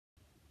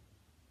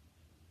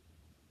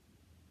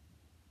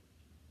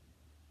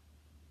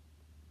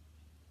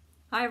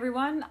Hi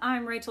everyone,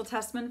 I'm Rachel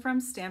Tessman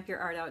from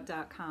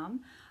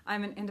StampYourArtOut.com.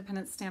 I'm an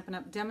independent Stampin'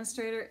 Up!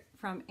 Demonstrator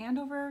from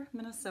Andover,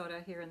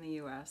 Minnesota here in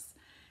the US.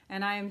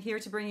 And I am here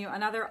to bring you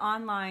another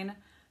online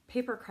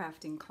paper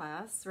crafting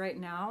class. Right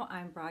now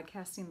I'm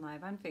broadcasting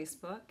live on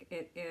Facebook.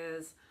 It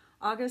is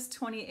August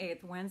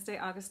 28th, Wednesday,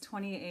 August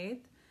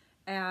 28th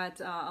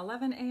at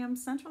 11 a.m.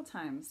 Central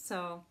Time.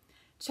 So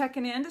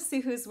checking in to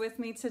see who's with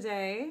me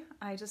today.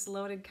 I just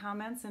loaded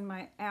comments in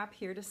my app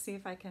here to see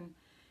if I can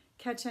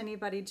catch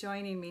anybody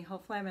joining me.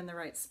 Hopefully I'm in the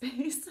right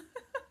space.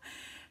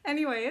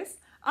 Anyways,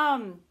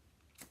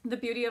 the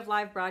beauty of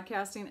live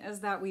broadcasting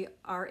is that we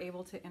are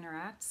able to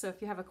interact. So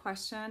if you have a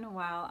question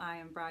while I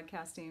am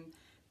broadcasting,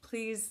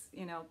 please,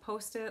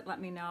 post it,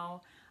 let me know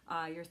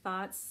your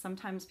thoughts.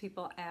 Sometimes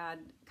people add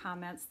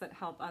comments that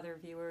help other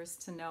viewers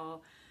to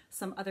know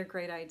some other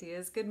great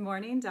ideas. Good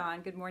morning,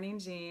 Dawn. Good morning,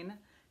 Jean.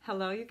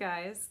 Hello, you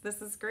guys.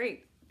 This is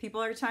great.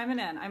 People are chiming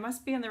in. I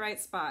must be in the right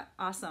spot.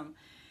 Awesome.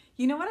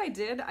 You know what I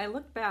did? I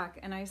looked back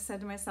and I said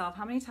to myself,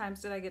 how many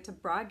times did I get to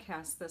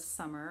broadcast this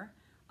summer?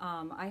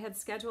 I had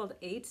scheduled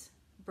 8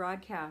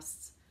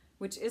 broadcasts,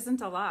 which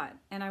isn't a lot,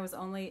 and I was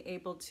only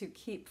able to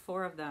keep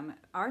 4 of them.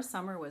 Our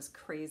summer was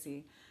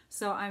crazy.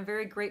 So I'm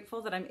very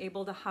grateful that I'm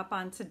able to hop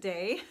on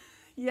today.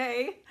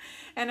 Yay!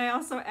 And I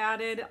also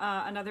added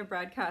another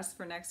broadcast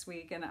for next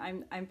week, and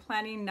I'm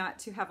planning not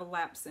to have a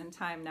lapse in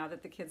time now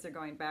that the kids are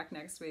going back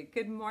next week.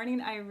 Good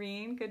morning,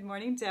 Irene. Good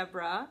morning,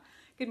 Deborah.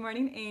 Good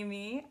morning,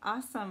 Amy.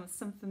 Awesome.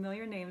 Some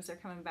familiar names are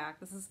coming back.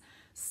 This is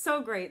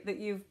so great that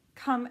you've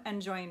come and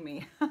joined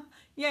me.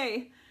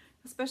 Yay!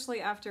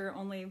 Especially after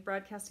only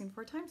broadcasting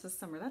 4 times this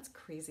summer. That's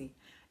crazy.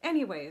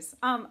 Anyways,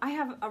 I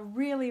have a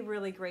really,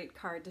 really great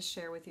card to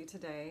share with you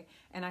today,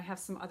 and I have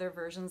some other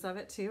versions of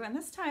it too. And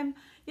this time,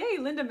 yay,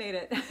 Linda made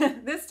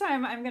it. This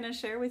time I'm going to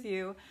share with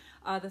you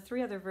the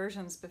 3 other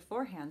versions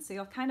beforehand, so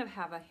you'll kind of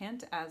have a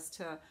hint as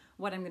to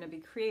what I'm going to be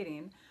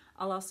creating.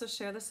 I'll also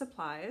share the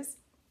supplies.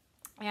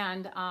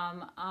 And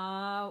I'm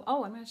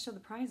going to show the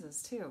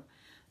prizes too.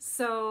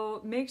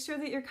 So make sure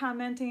that you're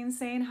commenting,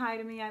 saying hi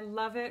to me. I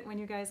love it when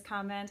you guys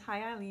comment.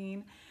 Hi,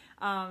 Eileen.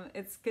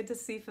 It's good to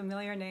see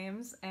familiar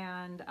names,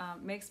 and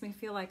makes me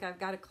feel like I've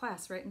got a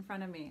class right in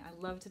front of me.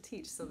 I love to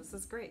teach, so this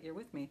is great. You're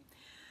with me.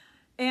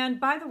 And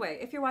by the way,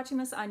 if you're watching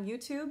this on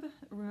YouTube,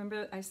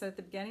 remember I said at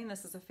the beginning,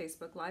 this is a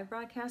Facebook Live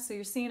broadcast, so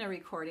you're seeing a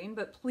recording,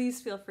 but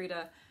please feel free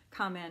to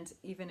comment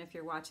even if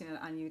you're watching it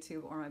on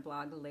YouTube or my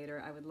blog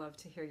later. I would love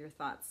to hear your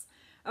thoughts.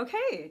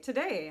 Okay,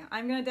 today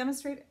I'm going to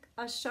demonstrate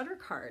a shutter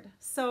card.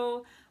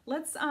 So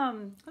let's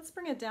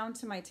bring it down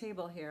to my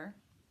table here.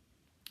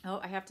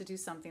 Oh, I have to do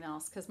something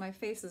else because my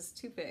face is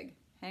too big.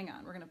 Hang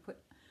on, we're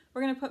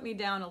gonna put me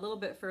down a little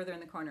bit further in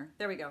the corner.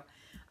 There we go.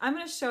 I'm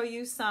going to show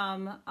you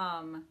some.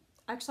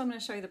 Actually, I'm going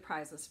to show you the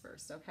prizes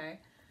first. Okay.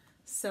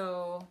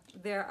 So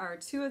there are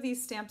 2 of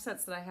these stamp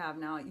sets that I have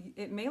now.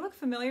 It may look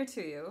familiar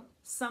to you.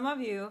 Some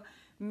of you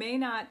may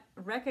not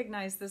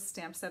recognize this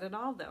stamp set at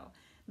all, though.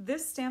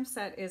 This stamp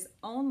set is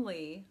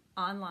only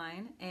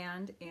online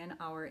and in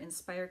our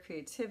Inspire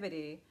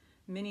Creativity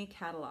mini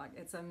catalog.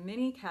 It's a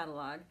mini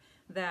catalog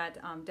that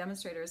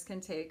demonstrators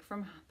can take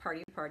from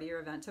party to party or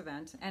event to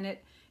event, and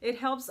it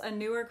helps a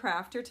newer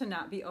crafter to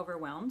not be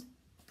overwhelmed.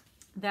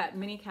 That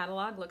mini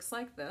catalog looks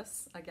like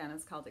this. Again,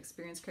 it's called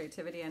Experience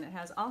Creativity, and it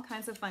has all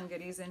kinds of fun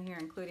goodies in here,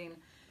 including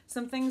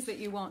some things that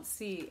you won't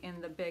see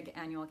in the big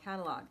annual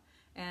catalog.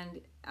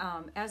 And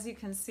as you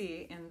can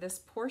see in this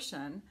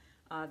portion,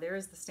 there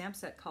is the stamp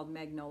set called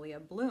Magnolia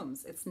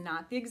Blooms. It's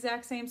not the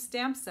exact same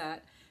stamp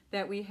set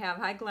that we have.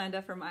 Hi,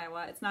 Glenda from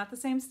Iowa. It's not the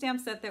same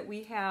stamp set that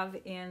we have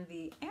in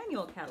the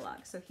annual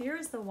catalog. So here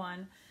is the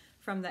one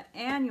from the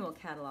annual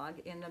catalog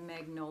in the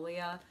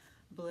Magnolia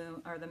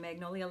Bloom, or the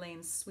Magnolia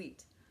Lane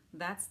Suite.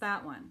 That's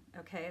that one.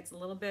 Okay, it's a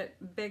little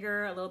bit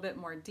bigger, a little bit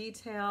more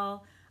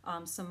detail,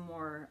 some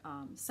more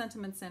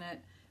sentiments in it.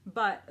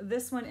 But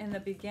this one in the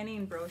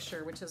beginning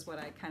brochure, which is what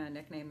I kind of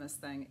nicknamed this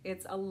thing,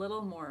 it's a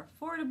little more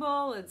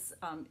affordable, it's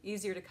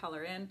easier to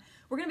color in.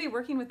 We're going to be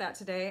working with that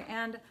today,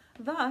 and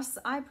thus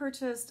I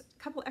purchased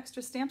a couple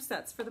extra stamp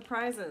sets for the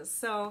prizes.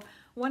 So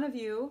one of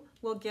you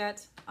will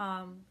get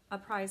a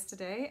prize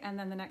today, and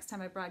then the next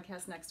time I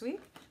broadcast next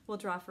week, we'll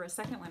draw for a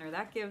second winner.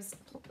 That gives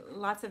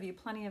lots of you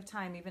plenty of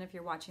time, even if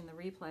you're watching the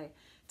replay,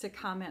 to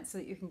comment so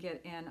that you can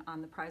get in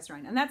on the prize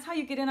drawing. And that's how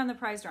you get in on the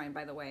prize drawing,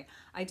 by the way.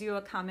 I do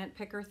a comment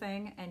picker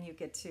thing, and you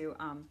get to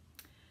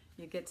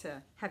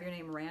have your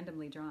name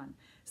randomly drawn.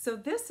 So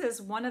this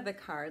is one of the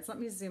cards. Let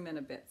me zoom in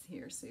a bit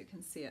here so you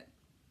can see it.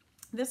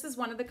 This is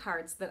one of the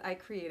cards that I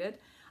created.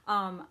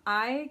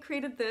 I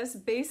created this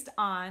based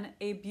on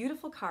a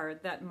beautiful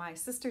card that my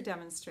sister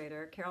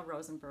demonstrator, Carol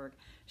Rosenberg,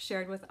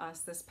 shared with us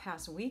this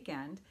past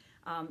weekend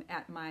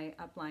at my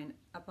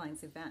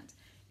Uplines event.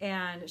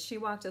 And she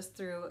walked us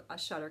through a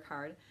shutter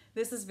card.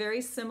 This is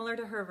very similar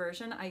to her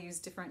version. I use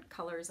different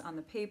colors on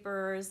the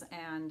papers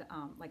and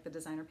like the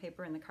designer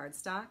paper and the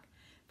cardstock.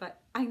 But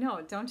I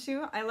know, don't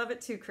you? I love it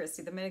too,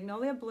 Christy. The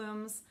Magnolia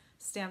Blooms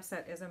Stamp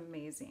Set is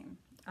amazing.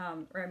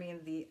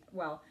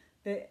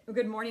 The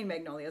Good Morning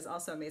Magnolia is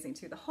also amazing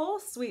too. The whole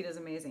suite is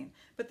amazing.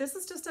 But this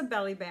is just a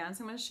belly band,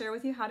 so I'm going to share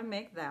with you how to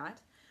make that.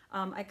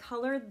 I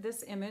colored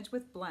this image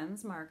with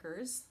blends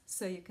markers,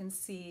 so you can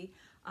see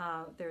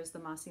there's the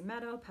Mossy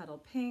Meadow,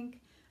 Petal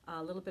Pink,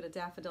 a little bit of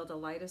Daffodil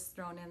Delight is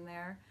thrown in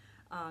there.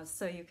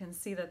 So you can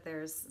see that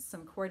there's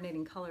some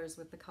coordinating colors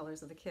with the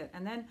colors of the kit.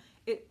 And then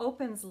it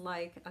opens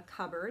like a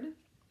cupboard.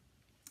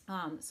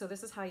 So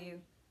this is how you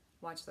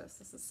watch this.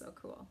 This is so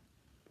cool.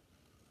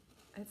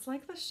 It's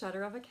like the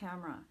shutter of a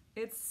camera.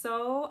 It's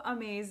so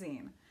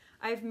amazing.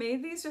 I've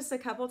made these just a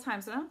couple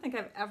times, and I don't think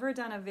I've ever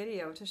done a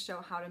video to show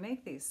how to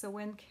make these. So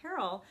when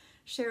Carol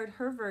shared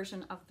her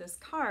version of this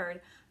card,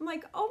 I'm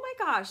like, oh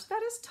my gosh,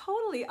 that is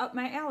totally up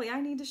my alley.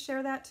 I need to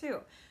share that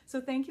too.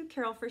 So thank you,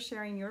 Carol, for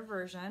sharing your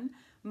version.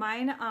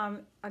 Mine,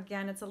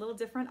 again, it's a little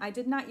different. I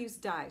did not use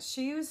dies.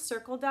 She used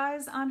circle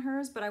dies on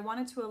hers, but I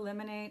wanted to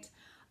eliminate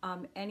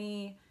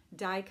any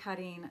die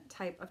cutting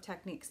type of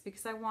techniques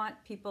because I want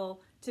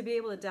people to be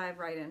able to dive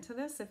right into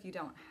this if you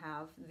don't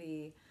have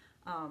the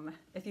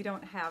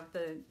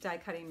die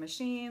cutting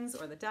machines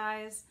or the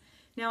dies.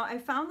 Now I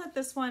found that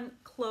this one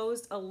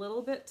closed a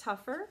little bit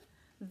tougher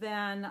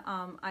than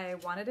I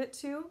wanted it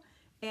to,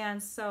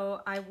 and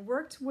so I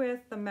worked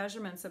with the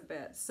measurements a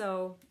bit.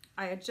 So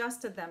I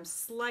adjusted them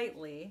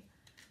slightly.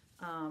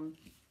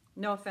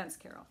 No offense,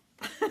 Carol.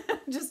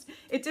 Just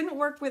it didn't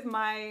work with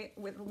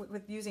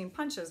with using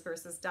punches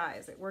versus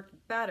dies. It worked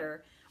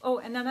better. Oh,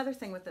 and another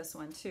thing with this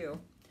one too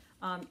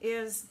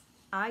is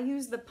I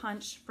use the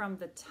punch from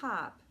the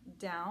top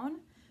down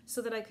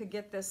so that I could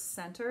get this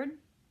centered.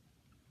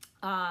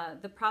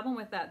 The problem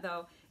with that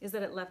though is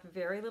that it left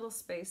very little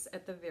space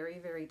at the very,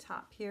 very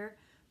top here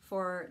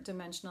for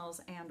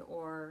dimensionals and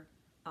or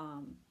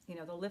you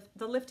know,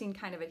 the lifting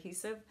kind of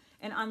adhesive.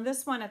 And on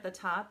this one at the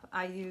top,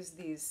 I use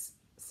these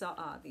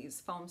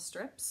foam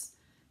strips.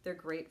 They're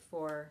great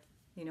for,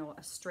 you know,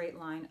 a straight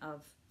line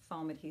of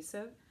foam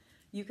adhesive.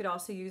 You could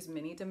also use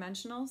mini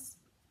dimensionals.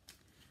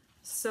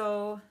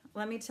 So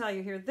let me tell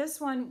you here,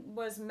 this one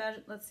was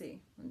measured, let's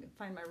see, let me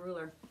find my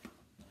ruler.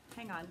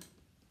 Hang on,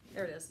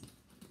 there it is.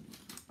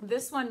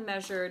 This one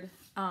measured,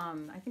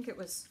 I think it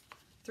was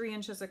 3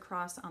 inches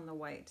across on the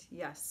white,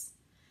 yes.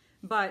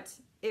 But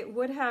it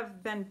would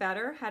have been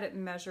better had it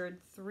measured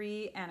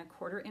 3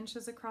 1/4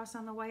 inches across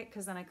on the white,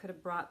 because then I could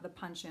have brought the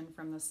punch in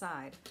from the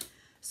side.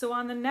 So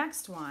on the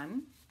next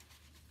one,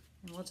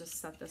 and we'll just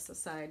set this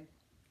aside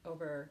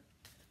over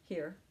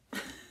here.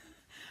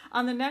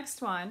 On the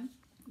next one,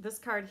 this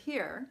card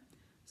here,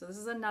 so this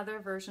is another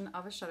version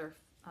of a shutter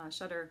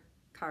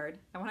card.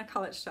 I want to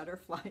call it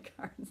shutterfly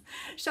cards.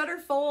 Shutter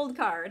fold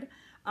card.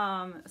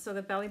 So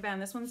the belly band,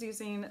 this one's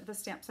using the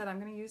stamp set I'm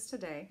going to use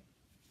today.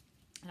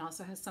 It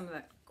also has some of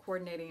that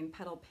coordinating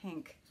petal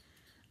pink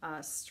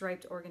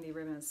striped organdy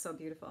ribbon. It's so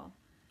beautiful.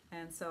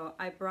 And so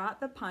I brought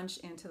the punch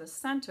into the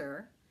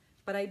center,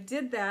 but I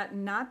did that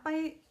not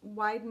by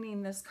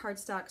widening this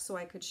cardstock so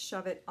I could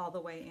shove it all the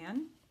way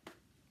in,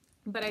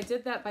 but I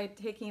did that by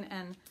taking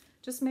and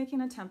just making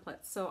a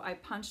template. So I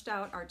punched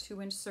out our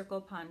 2-inch circle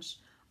punch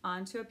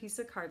onto a piece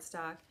of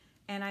cardstock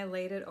and I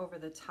laid it over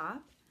the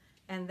top,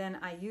 and then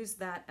I used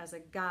that as a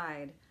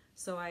guide.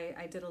 So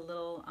I did a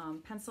little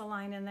pencil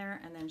line in there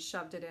and then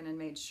shoved it in and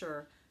made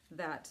sure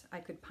that I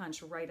could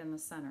punch right in the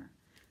center.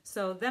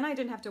 So then I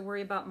didn't have to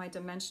worry about my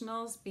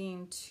dimensionals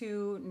being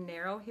too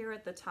narrow here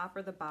at the top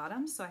or the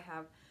bottom. So I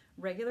have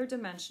regular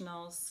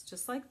dimensionals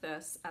just like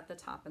this at the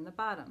top and the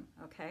bottom,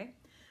 okay?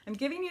 I'm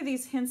giving you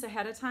these hints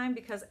ahead of time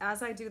because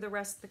as I do the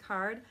rest of the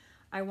card,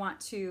 I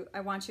want you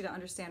to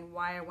understand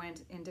why I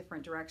went in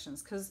different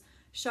directions, because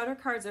shutter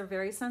cards are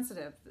very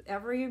sensitive.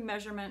 Every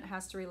measurement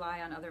has to rely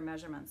on other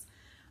measurements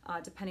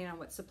depending on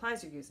what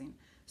supplies you're using.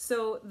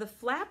 So the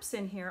flaps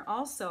in here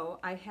also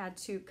I had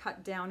to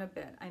cut down a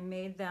bit. I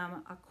made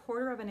them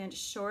 1/4 inch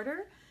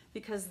shorter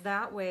because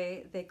that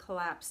way they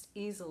collapsed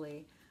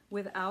easily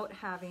without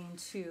having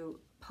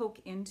to poke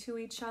into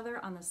each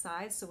other on the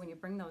sides. So when you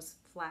bring those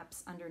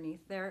flaps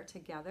underneath there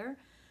together,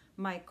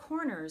 my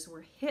corners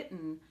were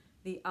hitting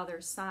the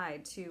other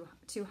side too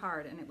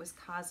hard, and it was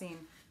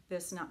causing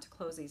this not to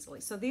close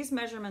easily. So these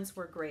measurements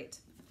were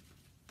great.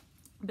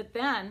 But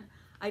then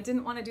I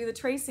didn't want to do the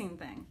tracing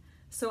thing.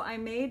 So I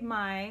made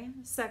my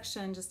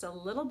section just a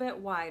little bit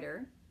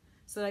wider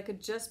so that I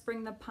could just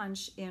bring the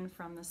punch in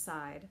from the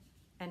side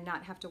and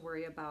not have to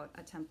worry about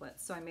a template.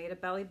 So I made a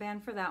belly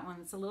band for that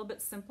one. It's a little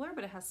bit simpler,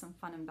 but it has some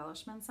fun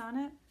embellishments on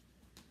it.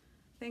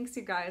 Thanks,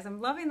 you guys. I'm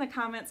loving the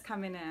comments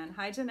coming in.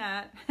 Hi,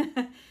 Jeanette.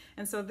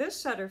 And so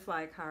this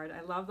Shutterfly card,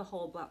 I love the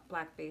whole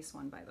black base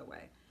one, by the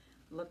way.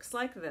 Looks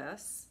like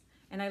this.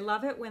 And I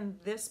love it when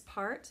this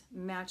part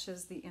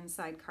matches the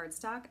inside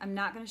cardstock. I'm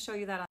not going to show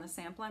you that on the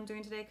sample I'm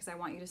doing today because I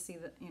want you to see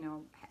that, you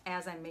know,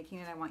 as I'm making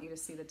it, I want you to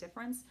see the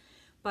difference.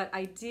 But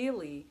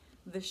ideally,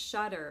 the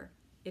shutter,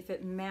 if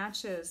it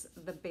matches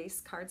the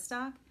base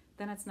cardstock,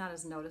 then it's not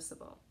as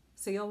noticeable.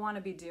 So you'll want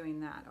to be doing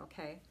that,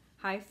 okay?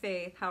 Hi,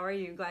 Faith. How are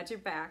you? Glad you're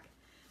back.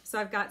 So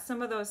I've got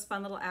some of those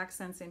fun little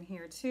accents in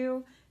here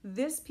too.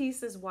 This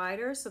piece is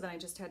wider, so then I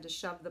just had to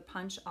shove the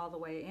punch all the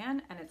way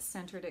in, and it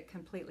centered it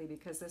completely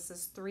because this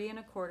is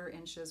 3¼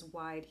 inches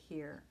wide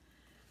here.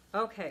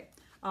 Okay.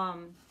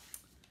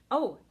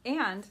 Oh,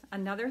 and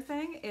another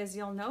thing is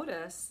you'll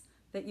notice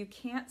that you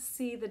can't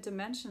see the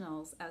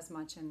dimensionals as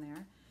much in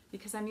there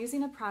because I'm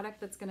using a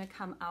product that's going to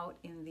come out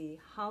in the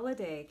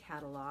holiday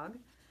catalog,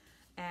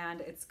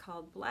 and it's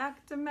called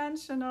Black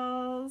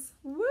Dimensionals.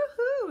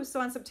 Woohoo!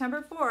 So on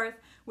September 4th,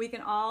 we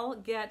can all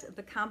get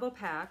the combo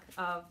pack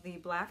of the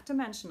Black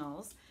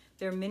Dimensionals.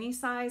 They're mini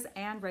size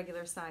and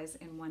regular size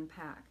in one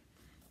pack.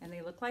 And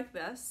they look like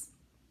this.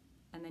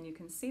 And then you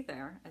can see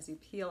there, as you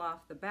peel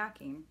off the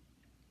backing,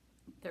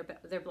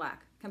 they're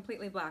black,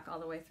 completely black all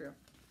the way through.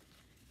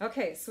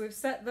 Okay, so we've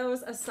set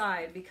those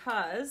aside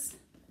because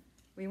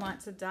we want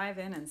to dive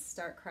in and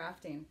start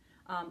crafting.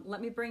 Let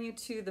me bring you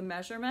to the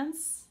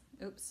measurements.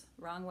 Oops,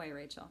 wrong way,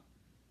 Rachel.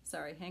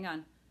 Sorry, hang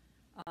on.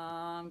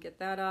 Get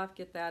that off,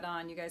 get that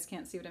on. You guys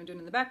can't see what I'm doing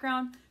in the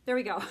background. There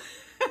we go.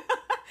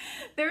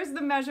 There's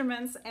the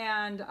measurements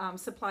and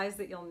supplies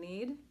that you'll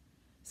need.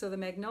 So the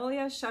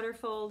Magnolia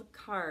Shutterfold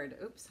card.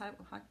 Oops,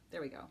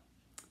 there we go.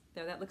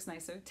 There, that looks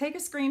nicer. Take a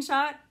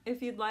screenshot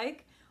if you'd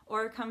like,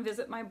 or come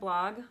visit my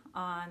blog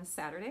on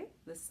Saturday,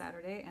 this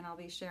Saturday, and I'll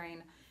be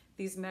sharing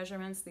these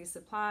measurements, these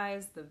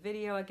supplies, the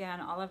video again,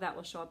 all of that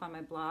will show up on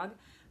my blog.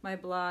 My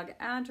blog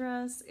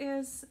address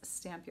is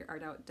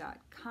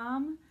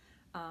stampyourartout.com,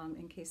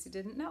 in case you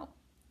didn't know.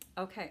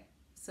 Okay,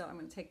 so I'm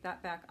going to take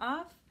that back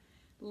off.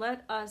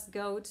 Let us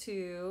go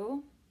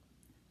to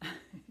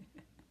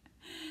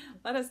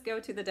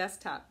the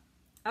desktop.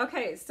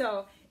 Okay,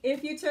 so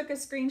if you took a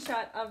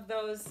screenshot of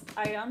those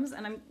items,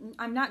 and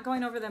I'm not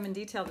going over them in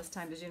detail this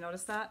time, did you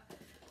notice that?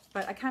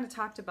 But I kind of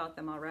talked about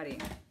them already.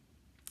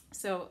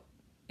 So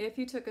if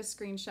you took a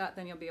screenshot,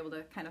 then you'll be able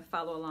to kind of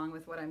follow along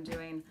with what I'm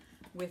doing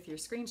with your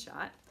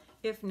screenshot.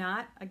 If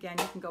not, again,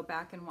 you can go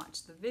back and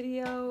watch the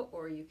video,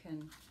 or you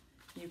can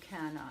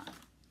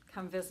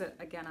come visit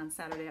again on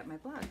Saturday at my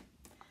blog.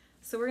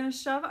 So we're going to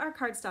shove our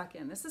cardstock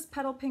in. This is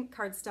Petal Pink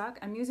cardstock.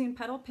 I'm using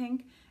Petal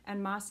Pink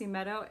and Mossy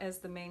Meadow as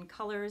the main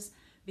colors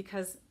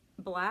because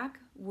black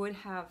would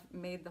have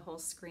made the whole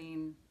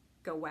screen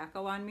go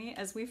wacko on me,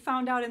 as we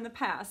found out in the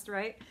past,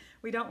 right?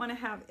 We don't want to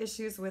have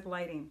issues with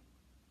lighting.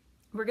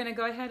 We're going to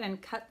go ahead and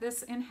cut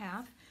this in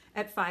half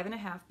at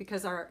 5½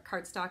 because our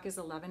cardstock is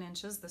 11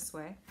 inches this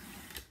way.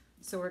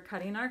 So we're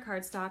cutting our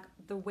cardstock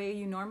the way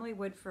you normally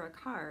would for a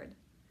card.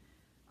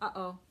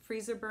 Uh-oh,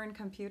 freezer burn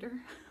computer.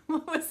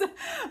 What was it?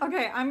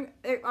 Okay,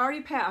 it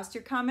already passed.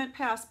 Your comment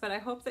passed, but I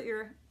hope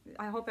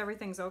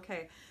everything's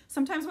okay.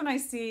 Sometimes when I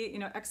see,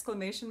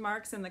 exclamation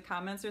marks in the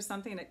comments or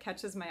something, it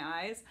catches my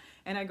eyes,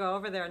 and I go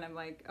over there and I'm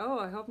like, oh,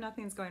 I hope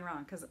nothing's going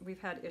wrong, because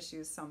we've had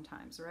issues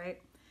sometimes,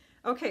 right?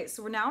 Okay,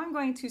 so now I'm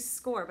going to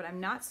score, but I'm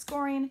not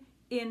scoring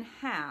in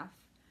half.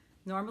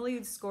 Normally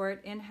you'd score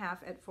it in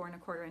half at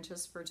 4¼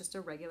 inches for just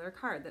a regular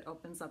card that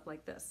opens up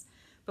like this.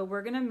 But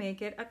we're gonna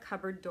make it a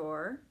cupboard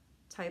door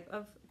type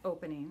of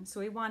opening. So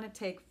we want to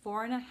take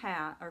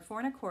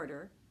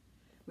 4¼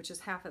 which is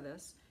half of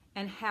this,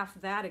 and half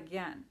that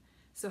again.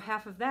 So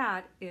half of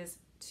that is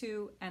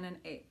 2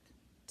 1/8.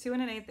 2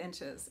 1/8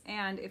 inches.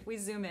 And if we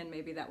zoom in,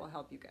 maybe that will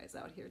help you guys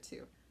out here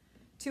too.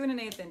 2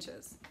 1/8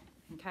 inches,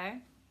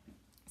 okay?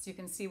 So you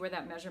can see where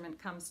that measurement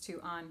comes to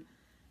on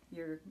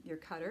your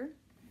cutter.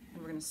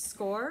 And we're gonna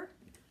score,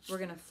 we're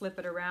gonna flip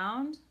it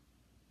around,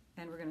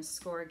 and we're gonna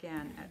score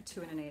again at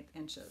 2 1/8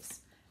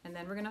 inches. And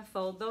then we're gonna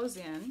fold those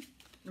in,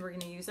 and we're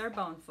gonna use our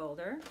bone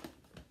folder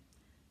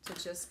to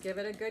just give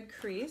it a good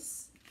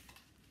crease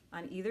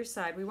on either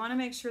side. We wanna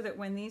make sure that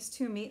when these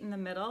two meet in the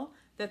middle,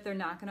 that they're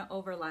not gonna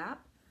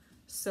overlap.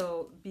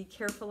 So be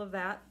careful of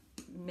that.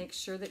 Make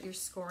sure that you're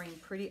scoring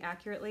pretty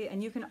accurately,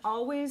 and you can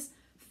always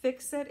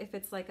fix it if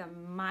it's like a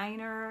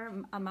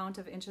minor amount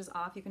of inches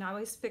off. You can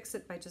always fix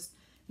it by just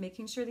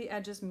making sure the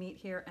edges meet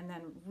here and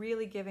then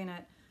really giving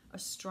it a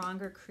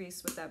stronger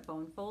crease with that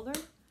bone folder.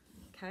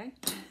 Okay.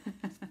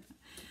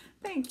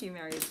 Thank you,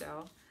 Mary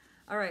Jo.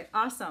 All right,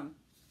 awesome.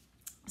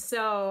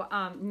 So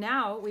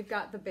now we've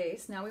got the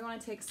base. Now we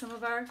want to take some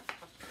of our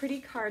pretty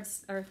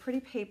cards, or pretty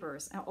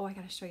papers. Oh, I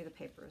got to show you the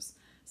papers.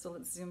 So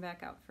let's zoom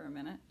back out for a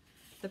minute.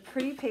 The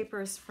pretty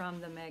papers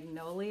from the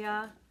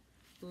Magnolia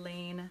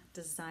Lane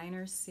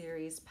Designer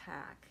Series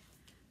pack.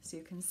 So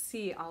you can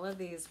see all of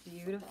these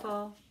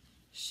beautiful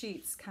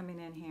sheets coming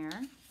in here.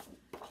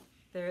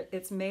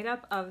 It's made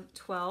up of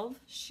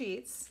 12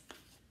 sheets,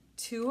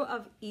 2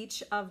 of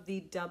each of the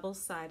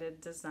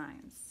double-sided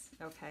designs.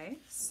 Okay,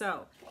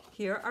 so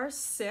here are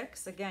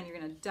 6. Again, you're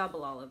going to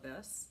double all of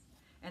this.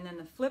 And then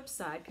the flip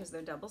side, because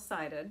they're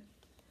double-sided,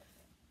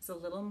 is a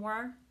little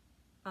more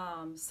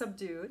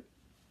subdued,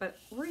 but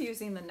we're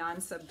using the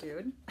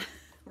non-subdued.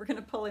 We're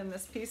going to pull in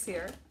this piece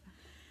here,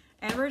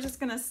 and we're just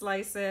going to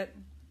slice it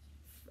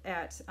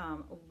at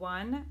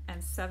 1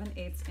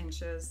 7/8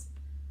 inches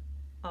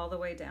all the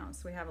way down.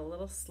 So we have a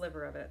little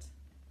sliver of it.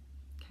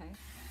 Okay,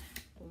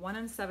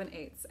 1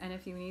 7/8. And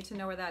if you need to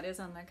know where that is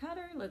on the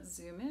cutter, let's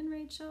zoom in,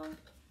 Rachel.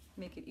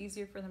 make it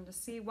easier for them to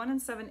see. 1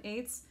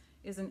 7/8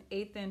 is an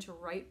 1/8 inch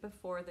right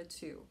before the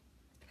 2.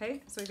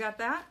 Okay, so we got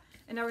that,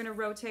 and now we're going to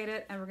rotate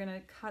it, and we're going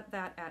to cut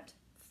that at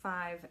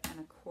 5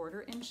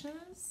 1/4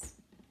 inches.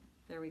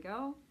 There we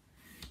go,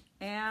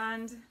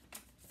 and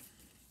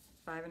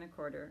 5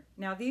 1/4.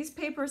 Now these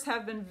papers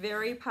have been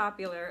very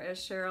popular, as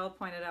Cheryl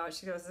pointed out.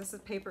 She goes,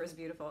 paper is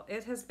beautiful.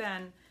 This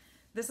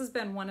has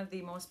been one of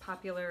the most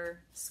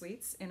popular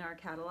suites in our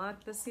catalog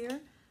this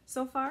year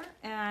so far,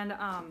 and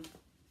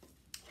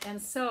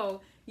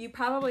so you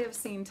probably have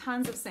seen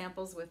tons of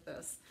samples with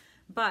this,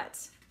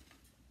 but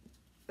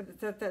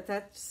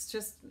that's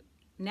just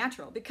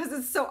natural because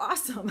it's so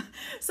awesome.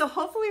 So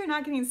hopefully you're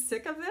not getting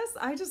sick of this.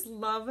 I just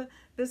love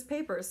this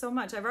paper so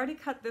much. I've already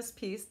cut this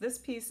piece. This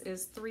piece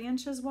is 3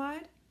 inches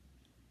wide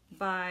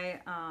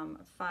by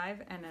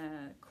 5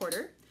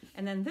 1/4.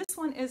 And then this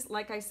one is,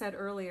 like I said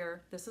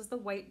earlier, this is the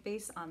white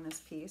base on this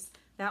piece.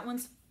 That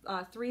one's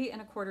 3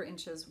 1/4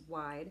 inches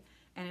wide,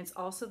 and it's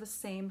also the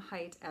same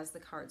height as the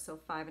card, so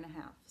 5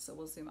 1/2. So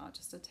we'll zoom out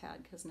just a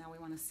tad because now we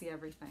want to see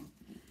everything.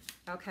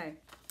 Okay.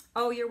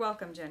 Oh, you're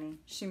welcome, Jenny.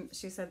 She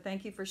said,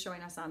 thank you for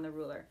showing us on the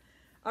ruler.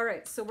 All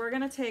right, so we're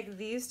going to take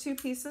these 2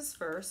 pieces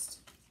first.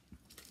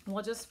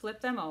 We'll just flip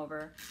them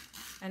over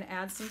and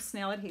add some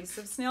snail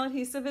adhesive. Snail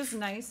adhesive is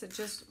nice. It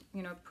just,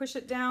 push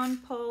it down,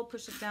 pull,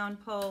 push it down,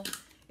 pull.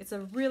 It's a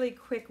really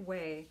quick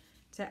way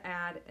to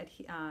add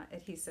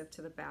adhesive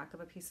to the back of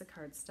a piece of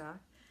cardstock.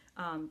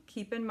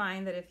 Keep in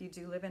mind that if you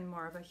do live in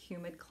more of a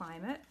humid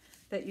climate,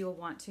 that you'll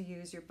want to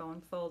use your bone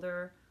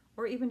folder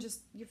or even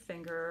just your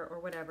finger or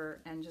whatever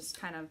and just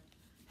kind of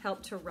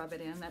help to rub it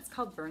in. That's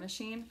called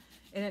burnishing,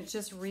 and it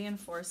just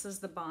reinforces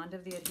the bond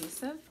of the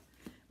adhesive.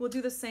 We'll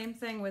do the same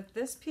thing with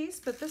this piece,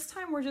 but this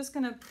time we're just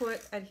going to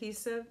put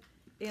adhesive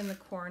in the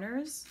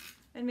corners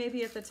and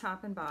maybe at the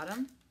top and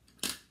bottom,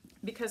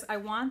 because I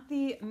want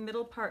the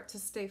middle part to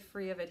stay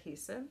free of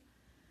adhesive.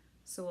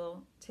 So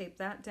we'll tape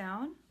that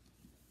down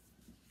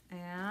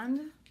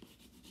and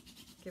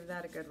give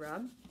that a good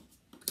rub.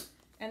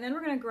 And then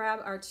we're going to grab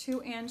our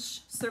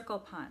 2-inch circle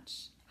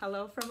punch.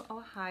 Hello from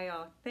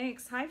Ohio.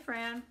 Thanks. Hi,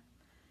 Fran.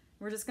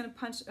 We're just going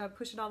to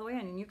push it all the way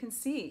in, and you can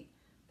see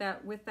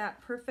that with that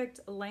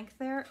perfect length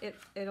there,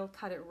 it'll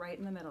cut it right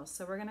in the middle.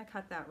 So we're going to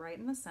cut that right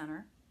in the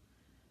center.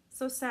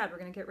 So sad, we're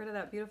going to get rid of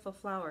that beautiful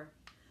flower.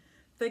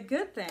 The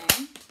good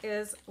thing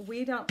is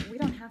we don't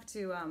have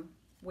to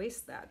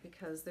waste that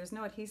because there's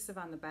no adhesive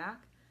on the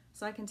back,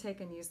 so I can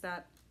take and use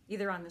that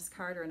either on this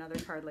card or another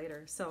card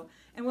later. So,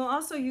 and we'll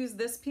also use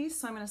this piece,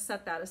 so I'm going to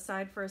set that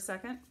aside for a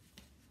second.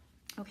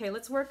 Okay,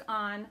 let's work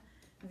on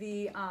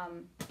the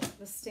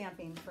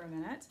stamping for a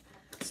minute.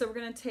 So we're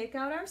going to take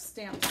out our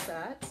stamp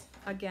set.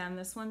 Again,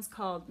 this one's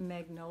called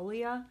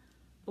Magnolia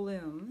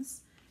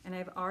Blooms, and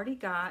I've already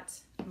got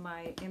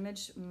my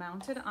image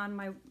mounted on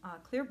my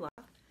clear block.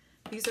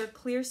 These are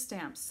clear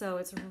stamps, so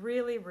it's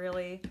really,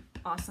 really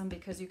awesome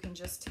because you can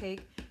just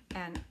take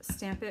and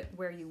stamp it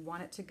where you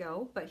want it to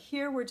go. But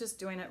here we're just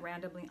doing it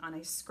randomly on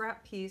a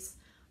scrap piece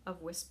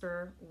of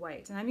Whisper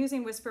White. And I'm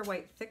using Whisper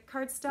White thick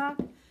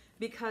cardstock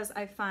because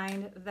I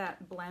find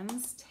that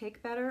blends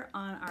take better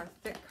on our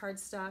thick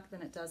cardstock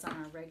than it does on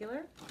our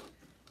regular.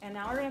 And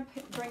now we're going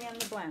to bring in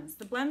the blends.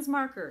 The blends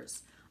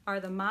markers are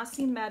the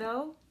Mossy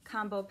Meadow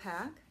Combo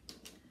Pack,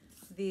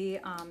 the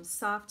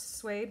Soft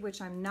Suede,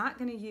 which I'm not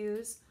going to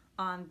use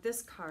on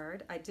this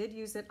card. I did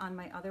use it on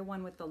my other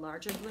one with the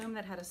larger bloom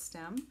that had a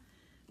stem.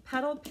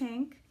 Petal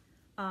Pink,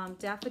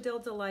 Daffodil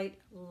Delight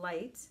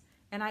Light,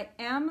 and I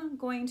am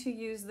going to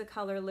use the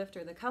Color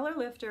Lifter. The Color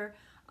Lifter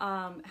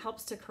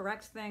helps to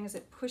correct things.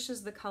 It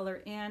pushes the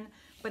color in,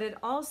 but it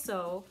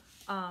also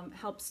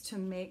helps to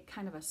make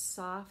kind of a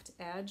soft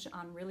edge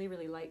on really,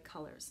 really light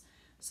colors.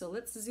 So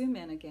let's zoom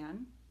in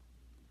again.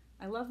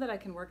 I love that I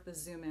can work the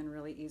zoom in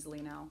really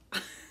easily now.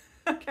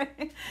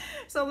 Okay,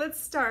 so let's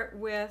start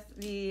with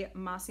the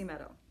Mossy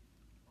Meadow.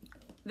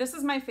 This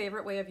is my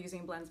favorite way of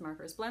using blends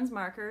markers. Blends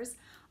markers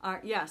are,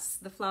 yes,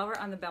 the flower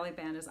on the belly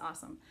band is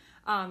awesome.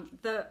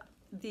 The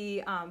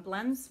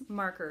blends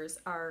markers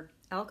are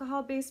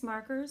alcohol-based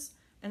markers,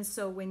 and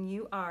so when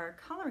you are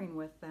coloring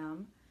with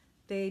them,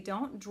 they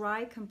don't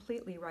dry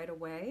completely right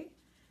away,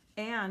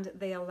 and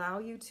they allow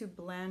you to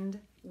blend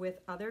with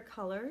other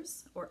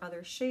colors or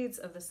other shades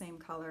of the same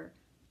color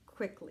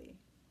quickly,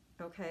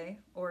 okay?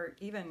 Or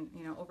even,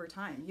 over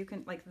time. You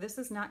can, like, this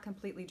is not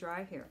completely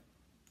dry here.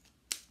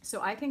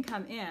 So I can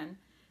come in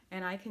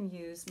and I can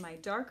use my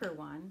darker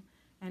one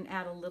and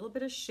add a little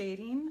bit of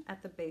shading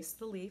at the base of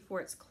the leaf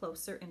where it's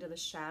closer into the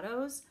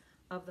shadows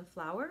of the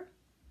flower.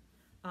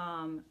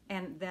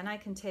 And then I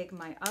can take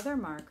my other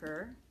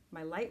marker,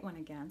 my light one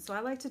again. So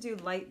I like to do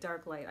light,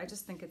 dark, light. I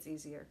just think it's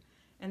easier.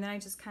 And then I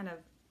just kind of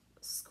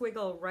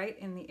squiggle right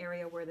in the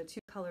area where the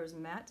two colors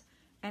met,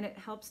 and it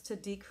helps to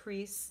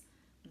decrease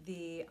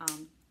the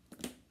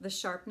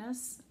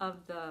sharpness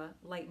of the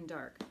light and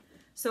dark.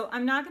 So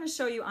I'm not going to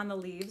show you on the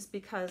leaves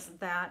because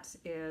that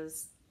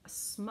is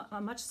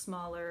a much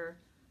smaller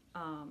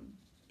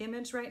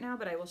image right now,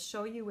 but I will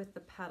show you with the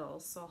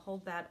petals. So I'll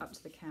hold that up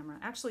to the camera.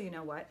 Actually, you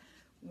know what?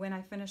 when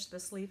I finish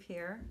this leaf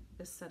here,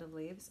 this set of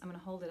leaves, I'm going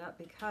to hold it up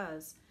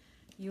because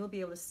you'll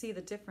be able to see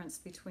the difference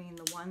between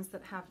the ones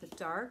that have the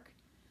dark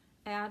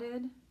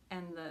added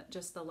and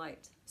just the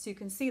light. So you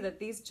can see that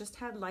these just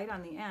had light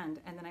on the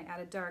end, and then I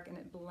added dark and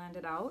it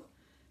blended out,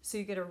 so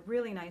you get a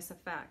really nice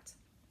effect.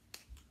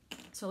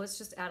 So let's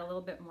just add a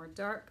little bit more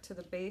dark to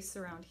the base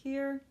around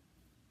here,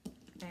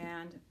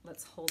 and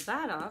let's hold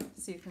that up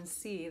so you can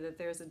see that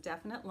there's a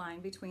definite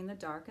line between the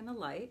dark and the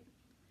light.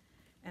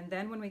 And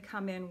then when we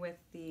come in with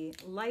the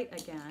light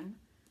again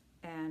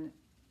and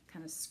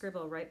kind of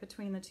scribble right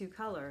between the two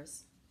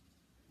colors,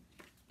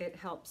 it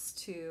helps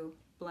to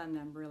blend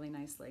them really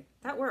nicely.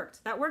 That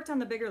worked. That worked on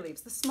the bigger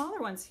leaves. The smaller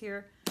ones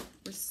here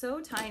were so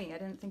tiny I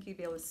didn't think you'd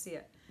be able to see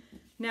it.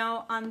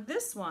 Now on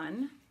this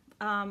one,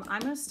 I'm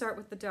going to start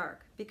with the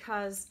dark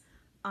because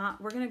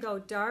we're going to go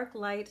dark,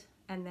 light,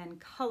 and then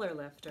color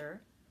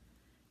lifter.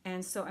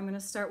 And so I'm going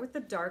to start with the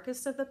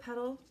darkest of the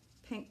petal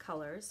pink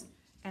colors,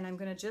 and I'm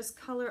going to just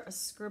color a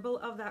scribble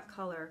of that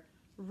color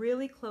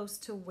really close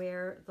to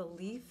where the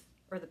leaf,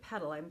 or the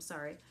petal, I'm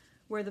sorry,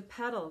 where the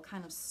petal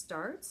kind of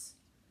starts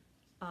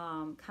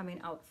coming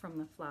out from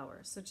the flower.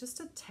 So just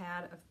a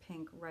tad of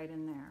pink right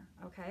in there,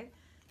 okay?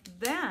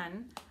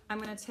 Then I'm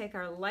going to take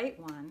our light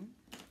one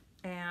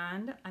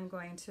and I'm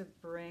going to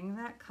bring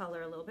that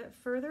color a little bit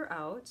further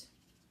out.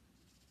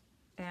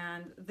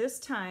 And this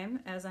time,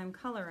 as I'm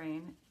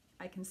coloring,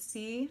 I can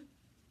see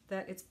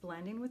that it's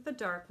blending with the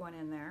dark one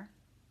in there,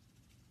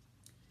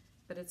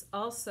 but it's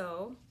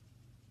also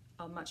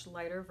a much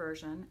lighter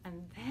version.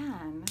 And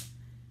then,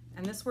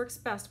 and this works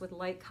best with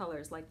light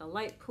colors like the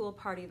light pool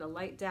party, the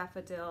light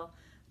daffodil,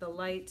 the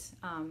light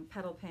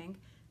petal pink.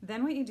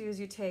 Then what you do is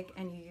you take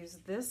and you use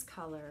this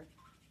color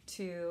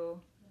to,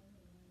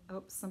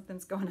 oops,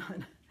 something's going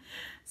on.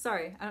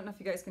 Sorry, I don't know if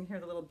you guys can hear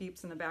the little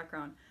beeps in the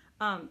background.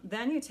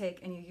 Then you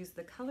take and you use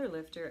the color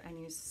lifter and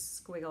you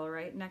squiggle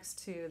right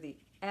next to the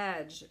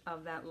edge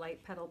of that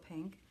light petal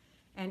pink,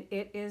 and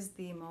it is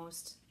the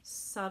most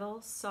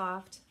subtle,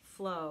 soft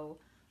flow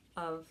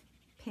of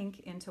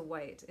pink into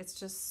white. It's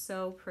just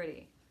so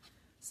pretty.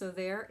 So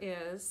there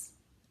is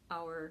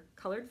our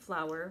colored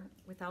flower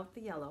without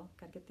the yellow.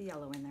 Gotta get the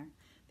yellow in there.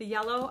 The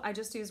yellow, I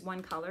just use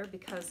one color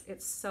because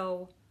it's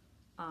so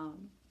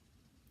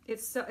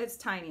it's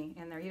tiny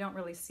in there. You don't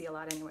really see a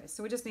lot anyway.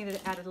 So we just needed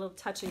to add a little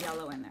touch of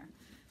yellow in there.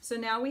 So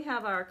now we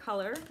have our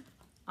color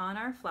on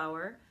our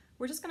flower.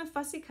 We're just going to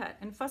fussy cut,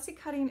 and fussy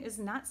cutting is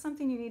not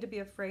something you need to be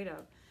afraid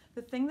of.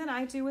 The thing that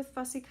I do with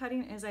fussy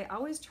cutting is I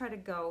always try to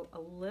go a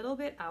little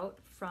bit out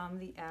from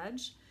the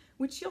edge,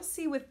 which you'll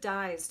see with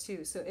dies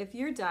too. So if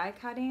you're die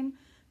cutting,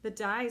 the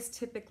dies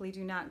typically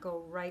do not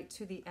go right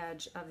to the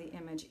edge of the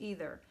image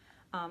either.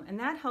 And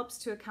that helps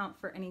to account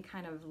for any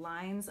kind of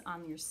lines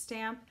on your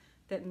stamp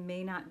that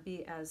may not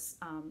be as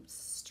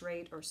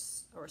straight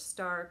or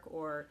stark,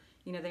 or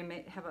you know, they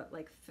may have a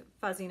like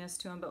fuzziness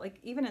to them, but like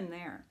even in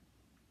there,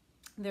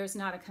 there's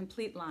not a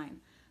complete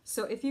line.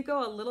 So if you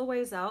go a little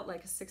ways out,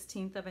 like a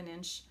 1/16 of an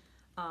inch,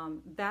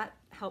 that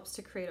helps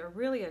to create a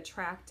really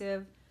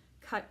attractive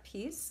cut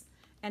piece.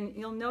 And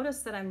you'll notice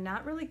that I'm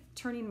not really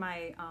turning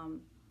my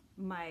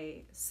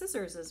my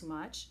scissors as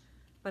much,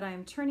 but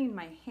I'm turning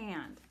my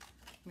hand.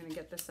 I'm gonna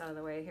get this out of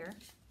the way here.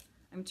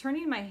 I'm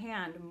turning my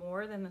hand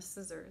more than the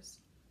scissors.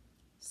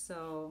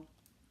 So,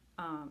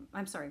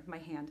 I'm sorry,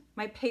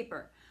 my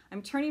paper.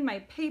 I'm turning my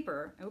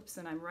paper, oops,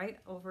 and I'm right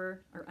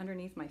over or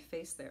underneath my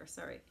face there,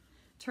 sorry.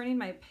 Turning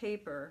my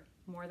paper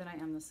more than I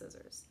am the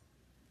scissors.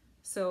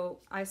 So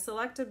I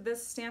selected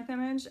this stamp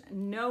image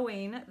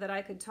knowing that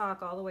I could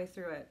talk all the way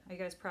through it. Are you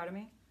guys proud of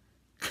me?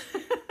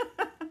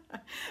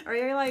 Or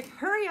you're like,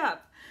 hurry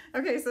up.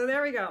 Okay, so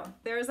there we go.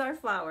 There's our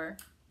flower.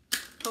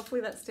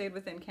 Hopefully that stayed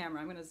within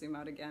camera. I'm gonna zoom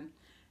out again.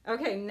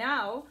 Okay,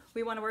 now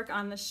we wanna work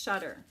on the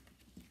shutter.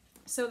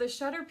 So the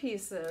shutter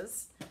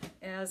pieces,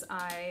 as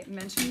I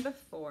mentioned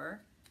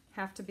before,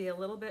 have to be a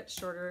little bit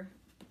shorter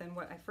than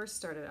what I first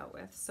started out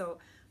with. So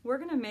we're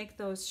gonna make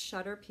those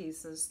shutter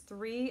pieces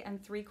 3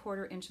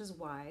 3/4 inches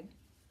wide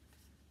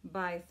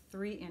by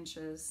 3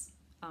 inches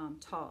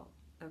tall,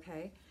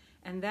 okay?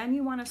 And then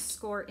you wanna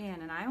score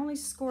in, and I only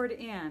scored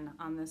in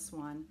on this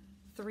one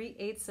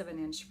 3/8 of an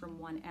inch from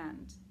one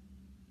end.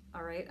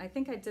 All right, I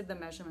think I did the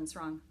measurements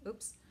wrong.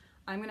 Oops,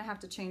 I'm gonna have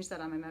to change that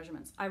on my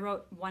measurements. I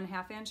wrote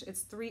 1/2 inch,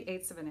 it's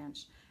 3/8 of an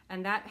inch.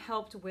 And that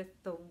helped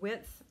with the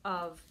width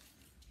of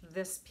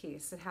this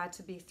piece. It had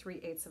to be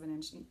 3/8 of an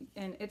inch.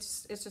 And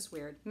it's just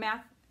weird.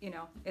 Math, you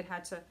know, it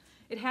had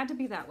to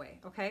be that way,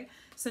 okay?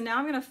 So now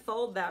I'm gonna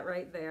fold that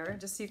right there,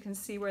 just so you can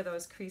see where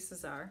those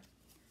creases are.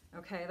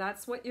 Okay,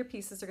 that's what your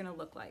pieces are gonna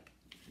look like.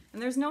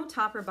 And there's no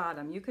top or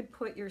bottom. You could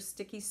put your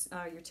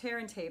your tear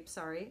and tape,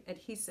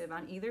 adhesive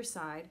on either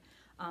side,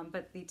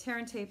 but the tear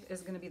and tape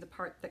is gonna be the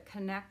part that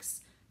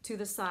connects to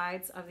the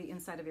sides of the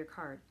inside of your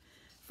card.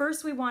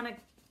 First, we wanna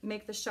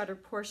make the shutter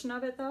portion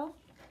of it though.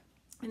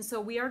 And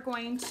so we are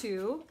going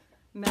to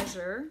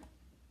measure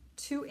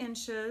 2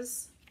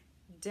 inches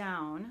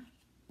down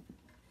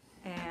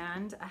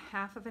and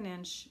 1/2 of an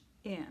inch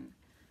in.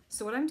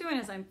 So what I'm doing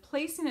is I'm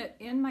placing it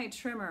in my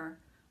trimmer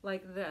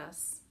like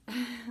this.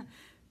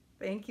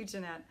 Thank you,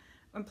 Jeanette.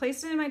 I'm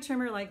placing it in my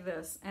trimmer like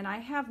this, and I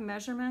have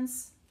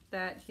measurements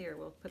that, here,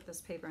 we'll put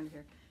this paper under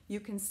here. You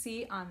can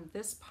see on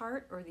this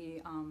part, or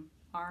the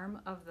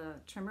arm of the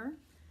trimmer,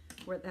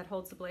 where that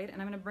holds the blade,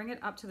 and I'm going to bring it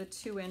up to the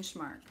 2-inch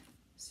mark.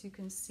 So you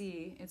can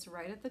see it's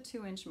right at the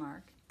 2-inch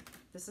mark.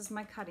 This is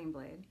my cutting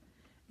blade.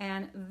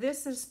 And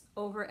this is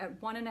over at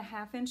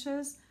 1.5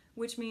 inches,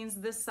 which means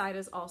this side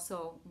is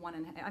also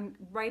 1.5. I'm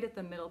right at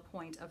the middle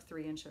point of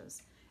 3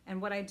 inches.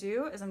 And what I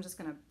do is I'm just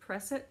going to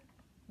press it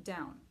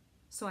down.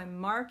 So I'm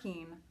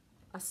marking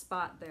a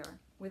spot there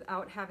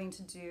without having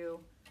to do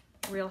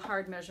real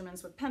hard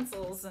measurements with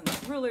pencils and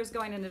rulers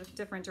going into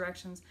different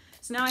directions.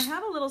 So now I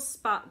have a little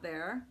spot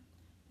there,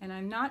 and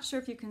I'm not sure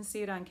if you can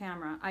see it on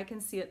camera. I can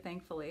see it,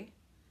 thankfully,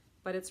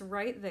 but it's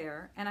right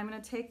there. And I'm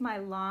going to take my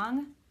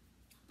long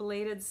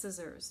bladed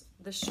scissors.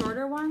 The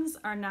shorter ones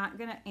are not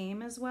going to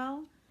aim as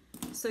well,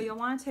 so you'll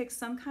want to take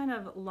some kind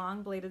of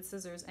long bladed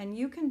scissors, and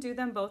you can do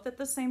them both at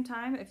the same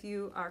time if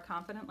you are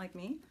confident like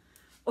me,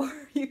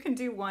 or you can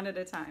do one at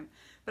a time.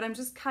 But I'm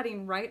just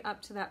cutting right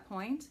up to that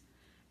point,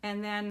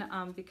 and then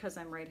because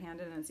I'm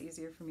right-handed and it's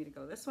easier for me to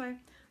go this way,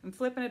 I'm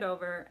flipping it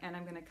over and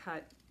I'm going to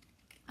cut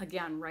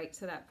again right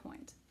to that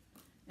point.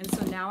 And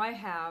so now I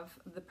have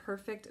the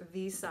perfect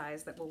V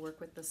size that will work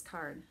with this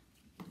card.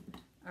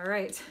 All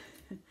right,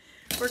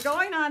 we're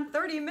going on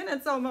 30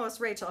 minutes almost,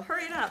 Rachel,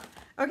 hurry it up.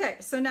 Okay,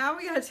 so now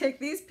we got to take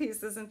these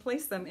pieces and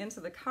place them into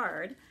the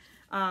card.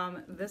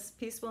 This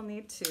piece will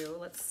need to,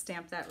 let's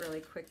stamp that really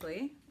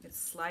quickly. It's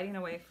sliding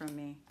away from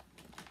me.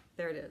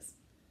 There it is.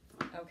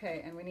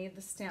 Okay, and we need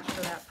the stamp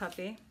for that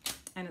puppy,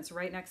 and it's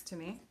right next to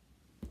me.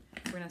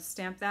 We're going to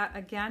stamp that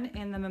again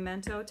in the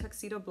Memento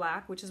Tuxedo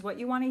Black, which is what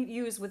you want to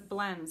use with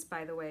blends,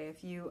 by the way.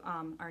 If you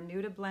are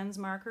new to blends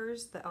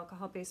markers, the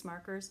alcohol-based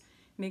markers,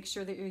 make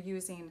sure that you're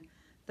using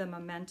the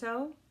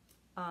Memento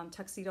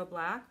Tuxedo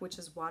Black, which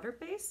is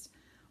water-based,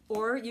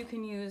 or you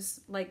can use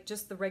like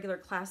just the regular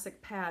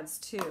classic pads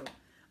too.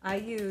 I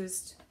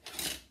used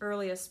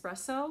Early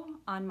Espresso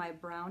on my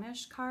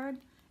brownish card,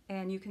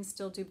 and you can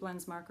still do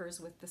blends markers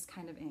with this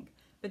kind of ink.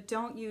 But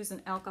don't use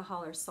an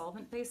alcohol or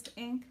solvent-based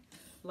ink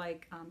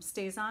like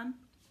StazOn.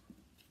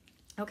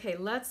 Okay,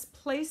 let's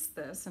place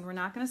this, and we're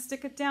not going to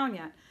stick it down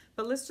yet,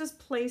 but let's just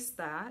place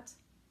that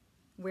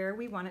where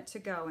we want it to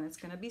go, and it's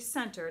going to be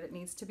centered. It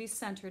needs to be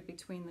centered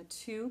between the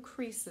 2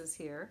 creases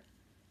here.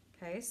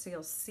 Okay, so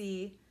you'll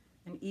see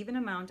an even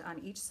amount on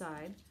each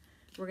side.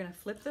 We're going to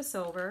flip this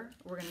over.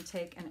 We're going to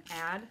take and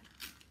add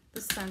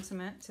the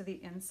sentiment to the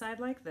inside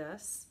like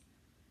this.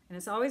 And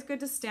it's always good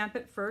to stamp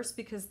it first,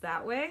 because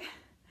that way,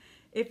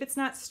 if it's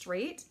not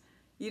straight,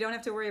 you don't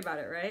have to worry about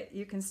it, right?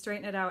 You can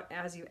straighten it out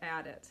as you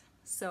add it.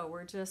 So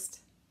we're just,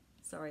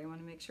 sorry, I want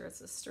to make sure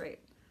it's straight.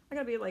 I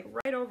gotta be like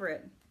right over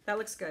it. That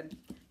looks good.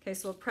 Okay,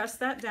 so we'll press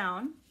that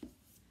down,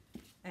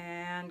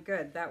 and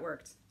good, that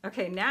worked.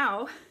 Okay,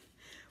 now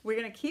we're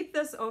gonna keep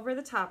this over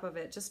the top of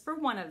it just for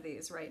one of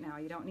these right now.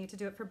 You don't need to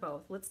do it for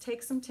both. Let's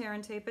take some tear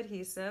and tape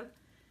adhesive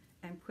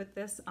and put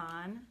this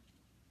on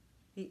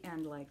the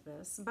end like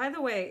this. By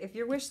the way, if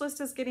your wish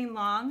list is getting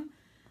long,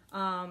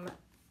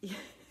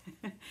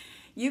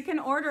 you can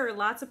order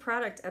lots of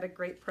product at a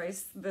great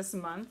price this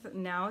month.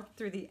 Now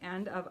through the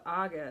end of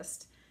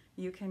August,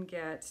 you can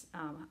get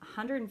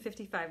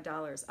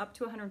 $155, up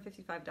to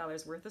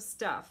 $155 worth of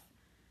stuff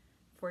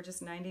for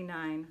just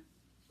 $99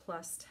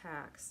 plus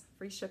tax,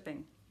 free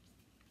shipping.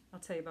 I'll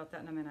tell you about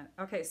that in a minute.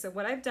 Okay, so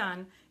what I've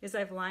done is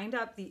I've lined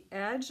up the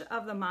edge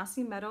of the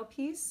Mossy Meadow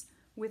piece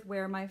with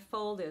where my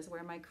fold is,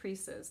 where my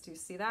crease is. Do you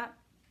see that?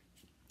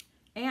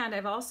 And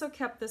I've also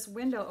kept this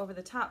window over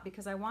the top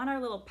because I want our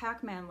little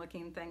Pac-Man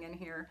looking thing in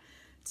here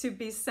to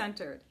be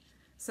centered.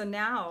 So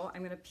now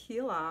I'm going to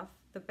peel off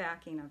the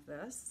backing of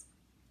this,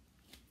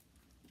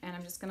 and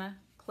I'm just going to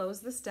close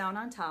this down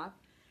on top,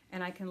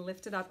 and I can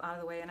lift it up out of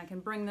the way, and I can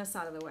bring this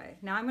out of the way.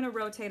 Now I'm going to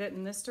rotate it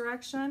in this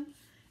direction,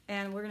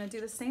 and we're going to do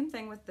the same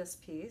thing with this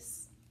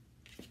piece.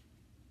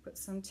 Put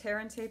some tear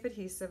and tape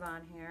adhesive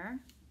on here.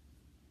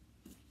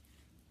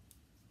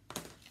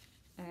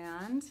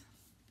 And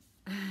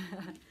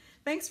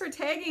thanks for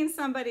tagging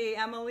somebody,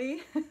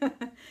 Emily.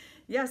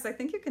 Yes, I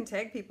think you can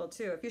tag people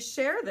too. If you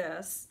share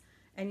this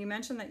and you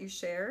mention that you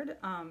shared,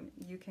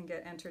 you can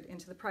get entered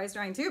into the prize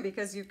drawing too,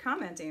 because you're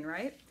commenting,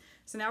 right?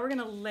 So now we're going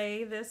to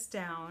lay this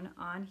down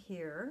on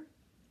here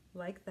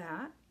like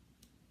that,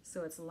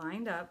 so it's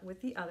lined up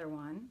with the other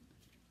one,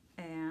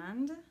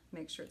 and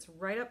make sure it's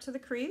right up to the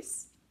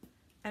crease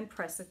and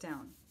press it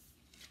down.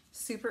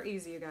 Super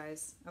easy, you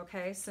guys.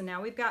 Okay, so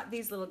now we've got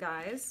these little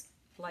guys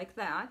like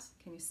that.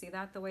 Can you see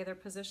that, the way they're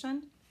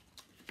positioned?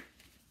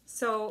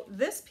 So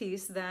this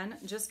piece then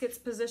just gets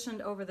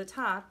positioned over the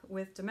top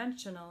with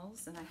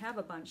dimensionals, and I have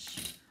a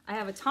bunch. I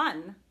have a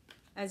ton,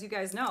 as you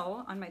guys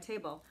know, on my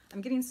table.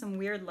 I'm getting some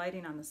weird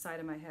lighting on the side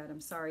of my head.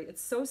 I'm sorry.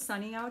 It's so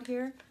sunny out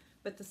here,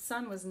 but the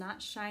sun was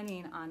not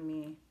shining on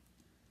me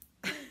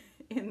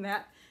in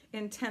that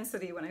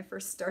intensity when I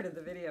first started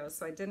the video,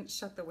 so I didn't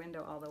shut the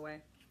window all the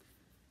way.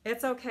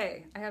 It's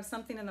okay. I have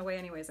something in the way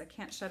anyways. I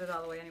can't shut it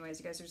all the way anyways.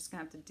 You guys are just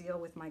gonna have to deal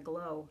with my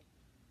glow.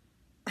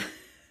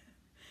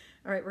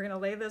 All right, we're gonna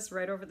lay this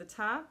right over the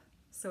top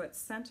so it's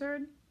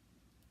centered.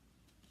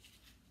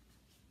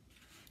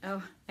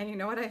 Oh, and you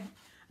know what?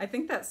 I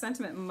think that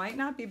sentiment might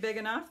not be big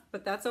enough,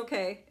 but that's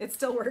okay. It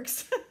still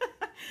works.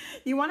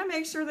 You wanna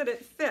make sure that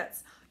it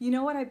fits. You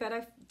know what I bet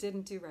I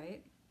didn't do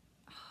right?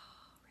 Oh,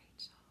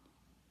 Rachel.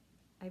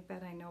 I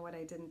bet I know what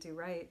I didn't do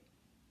right.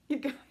 You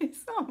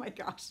guys, oh my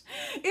gosh.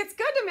 It's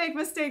good to make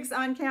mistakes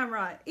on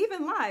camera,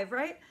 even live,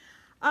 right?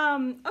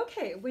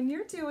 Okay, when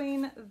you're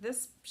doing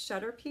this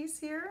shutter piece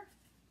here,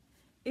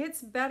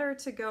 it's better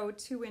to go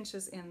 2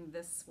 inches in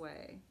this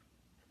way.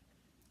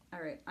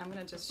 All right, I'm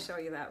gonna just show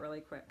you that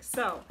really quick.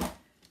 So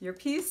your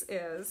piece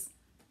is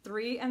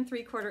 3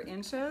 3/4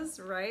 inches,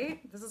 right?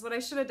 This is what I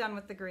should have done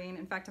with the green.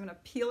 In fact, I'm gonna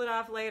peel it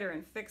off later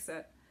and fix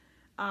it.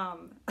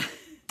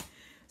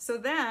 So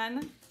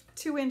then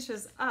 2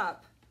 inches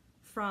up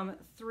from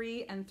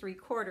 3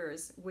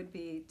 3/4 would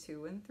be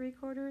 2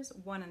 3/4,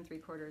 1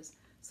 3/4.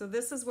 So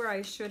this is where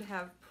I should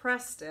have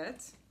pressed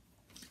it.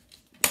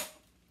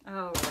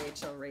 Oh,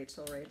 Rachel,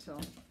 Rachel, Rachel.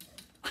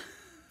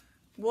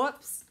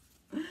 Whoops.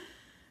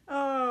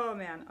 Oh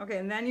man. Okay,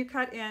 and then you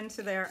cut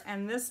into there,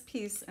 and this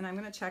piece, and I'm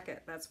gonna check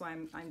it. That's why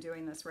I'm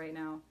doing this right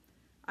now.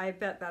 I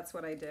bet that's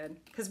what I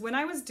did. Because when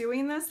I was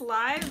doing this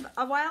live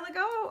a while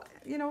ago,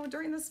 you know,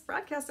 during this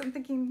broadcast, I'm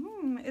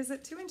thinking, is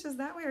it 2 inches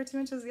that way or 2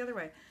 inches the other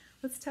way?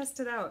 Let's test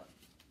it out.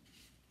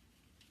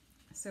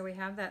 So we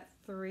have that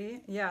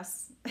 3,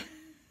 yes.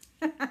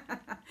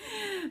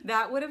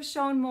 That would have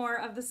shown more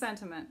of the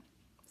sentiment.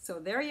 So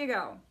there you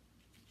go.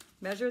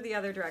 Measure the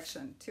other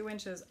direction, 2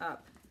 inches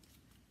up.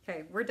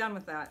 Okay, we're done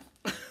with that.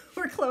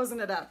 We're closing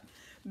it up.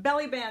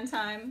 Belly band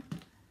time.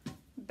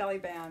 Belly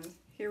band.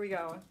 Here we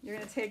go. You're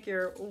going to take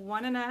your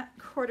 1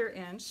 1/4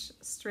 inch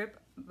strip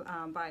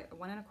by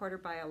 1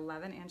 1/4 by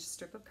 11 inch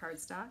strip of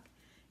cardstock,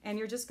 and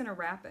you're just going to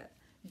wrap it.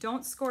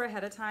 Don't score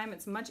ahead of time.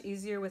 It's much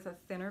easier with a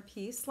thinner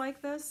piece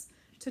like this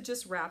to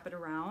just wrap it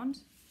around.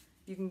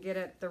 You can get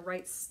it the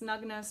right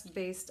snugness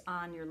based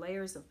on your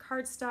layers of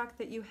cardstock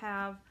that you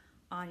have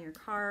on your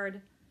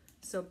card.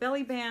 So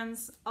belly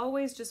bands,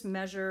 always just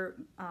measure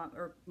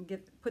or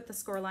put the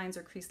score lines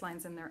or crease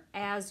lines in there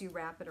as you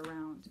wrap it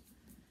around.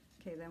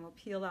 Okay, then we'll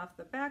peel off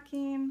the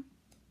backing.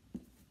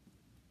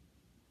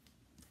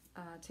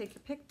 Take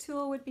your pick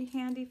tool would be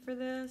handy for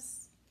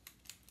this.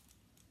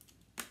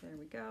 There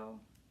we go.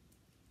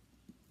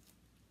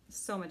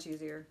 So much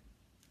easier.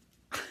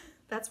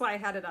 That's why I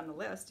had it on the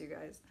list, you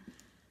guys.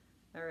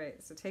 All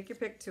right, so take your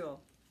pick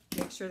tool.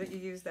 Make sure that you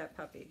use that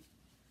puppy.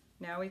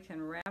 Now we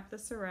can wrap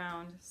this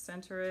around,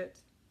 center it,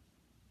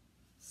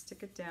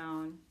 stick it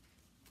down,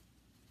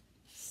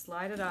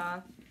 slide it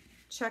off,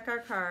 check our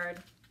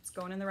card. It's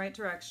going in the right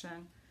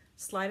direction.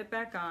 Slide it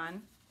back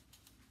on.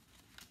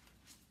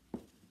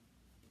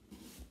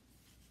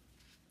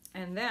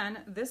 And then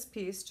this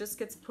piece just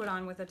gets put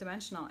on with a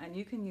dimensional, and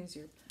you can use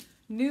your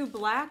new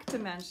black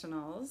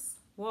dimensionals.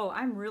 Whoa,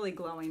 I'm really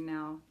glowing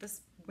now.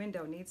 This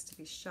window needs to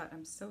be shut.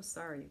 I'm so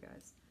sorry, you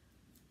guys.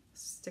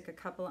 Stick a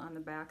couple on the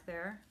back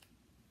there.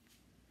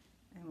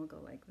 And we'll go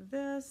like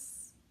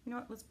this. You know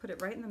what, let's put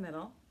it right in the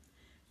middle.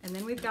 And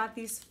then we've got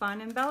these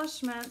fun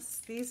embellishments.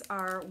 These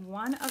are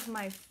one of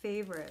my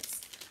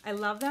favorites. I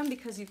love them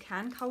because you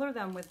can color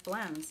them with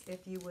blends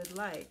if you would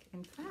like.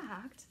 In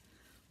fact,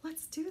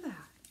 let's do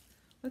that.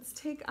 Let's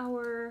take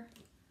our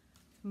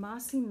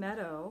Mossy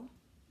Meadow.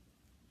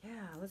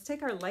 Yeah, let's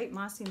take our light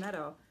Mossy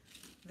Meadow.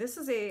 This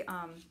is a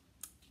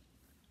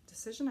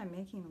decision I'm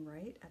making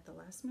right at the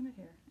last minute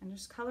here. And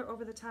just color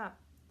over the top.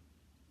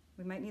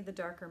 We might need the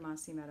darker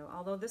Mossy Meadow,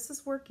 although this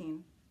is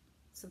working.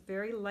 It's a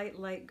very light,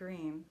 light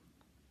green.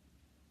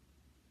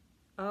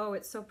 Oh,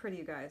 it's so pretty,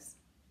 you guys.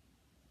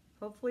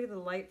 Hopefully the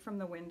light from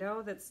the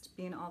window that's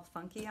being all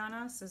funky on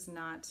us is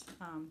not,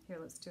 here,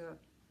 let's do a,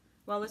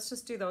 well, let's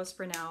just do those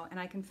for now, and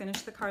I can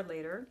finish the card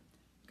later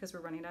because we're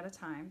running out of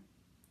time.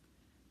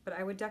 But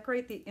I would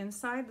decorate the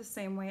inside the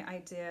same way I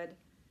did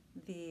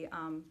the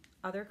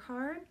other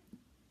card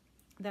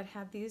that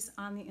had these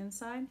on the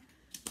inside.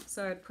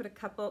 So I'd put a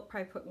couple,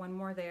 probably put one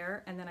more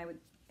there, and then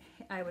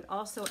I would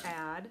also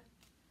add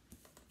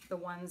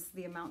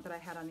the amount that I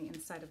had on the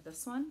inside of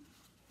this one.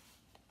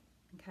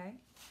 Okay,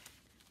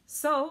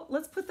 so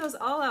let's put those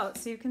all out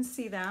so you can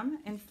see them.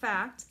 In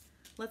fact,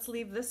 let's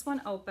leave this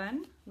one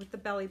open with the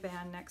belly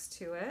band next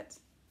to it,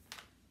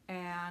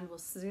 and we'll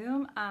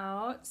zoom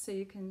out so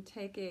you can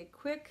take a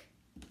quick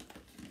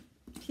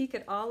peek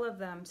at all of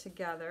them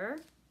together.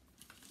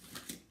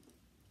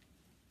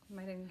 I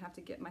might even have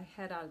to get my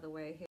head out of the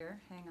way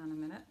here. Hang on a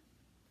minute.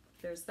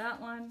 There's that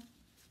one.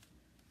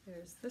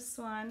 There's this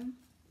one.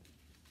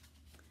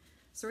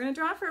 So we're going to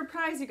draw for a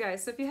prize, you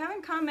guys. So if you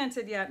haven't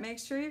commented yet, make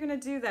sure you're going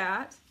to do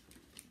that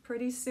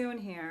pretty soon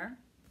here.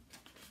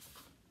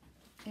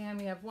 And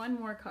we have one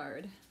more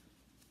card.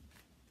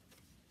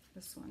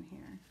 This one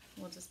here.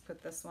 We'll just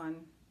put this one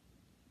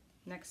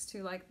next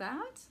to like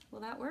that. Will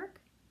that work?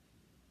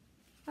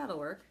 That'll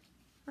work,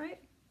 right?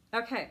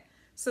 Okay.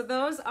 So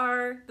those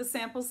are the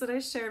samples that I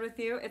shared with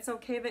you. It's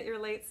okay that you're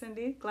late,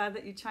 Cindy. Glad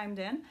that you chimed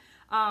in.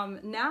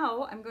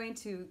 Now I'm going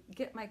to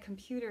get my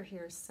computer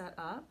here set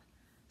up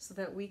so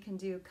that we can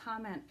do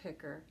comment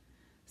picker.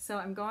 So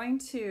I'm going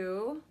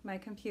to my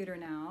computer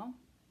now.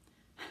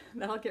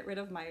 That'll get rid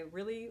of my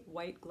really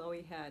white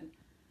glowy head.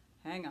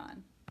 Hang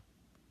on.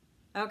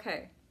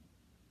 Okay.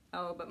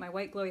 Oh, but my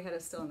white glowy head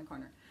is still in the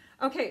corner.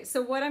 Okay,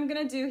 so what I'm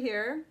gonna do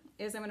here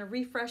is I'm gonna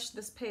refresh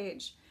this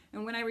page.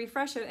 And when I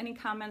refresh it, any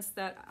comments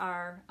that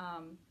are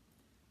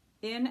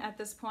in at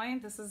this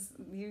point,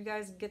 you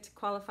guys get to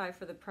qualify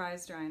for the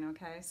prize drawing,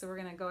 okay? So we're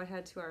gonna go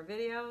ahead to our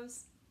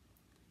videos,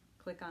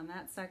 click on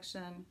that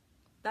section.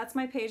 That's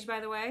my page, by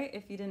the way.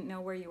 If you didn't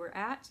know where you were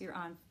at, you're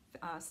on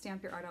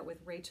Stamp Your Art Out with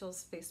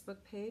Rachel's Facebook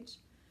page.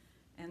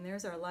 And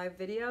there's our live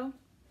video.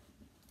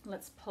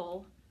 Let's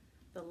pull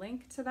the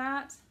link to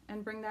that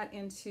and bring that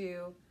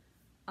into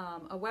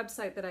a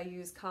website that I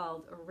use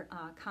called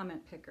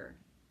Comment Picker.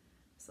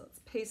 So let's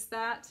paste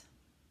that.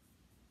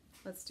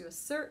 Let's do a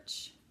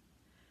search.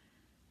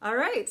 All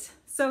right,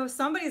 so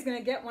somebody's gonna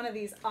get one of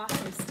these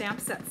awesome stamp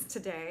sets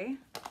today.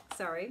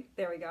 Sorry,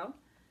 there we go.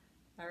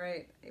 All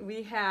right,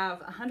 we have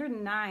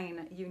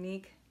 109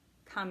 unique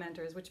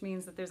commenters, which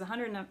means that there's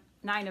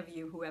 109 of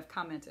you who have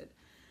commented.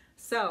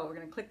 So we're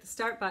gonna click the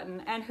start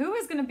button, and who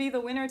is gonna be the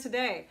winner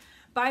today?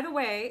 By the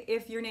way,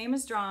 if your name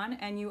is drawn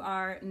and you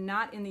are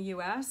not in the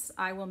US,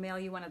 I will mail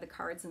you one of the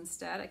cards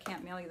instead. I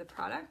can't mail you the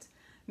product.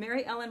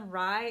 Mary Ellen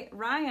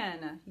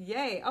Ryan,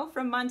 yay. Oh,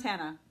 from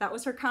Montana. That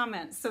was her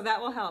comment, so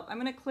that will help. I'm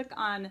gonna click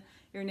on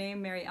your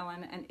name, Mary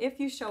Ellen, and if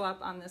you show up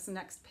on this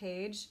next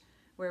page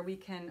where we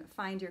can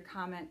find your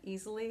comment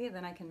easily,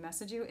 then I can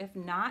message you. If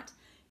not,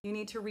 you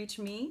need to reach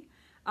me.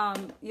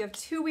 You have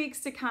 2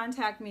 weeks to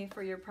contact me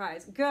for your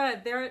prize.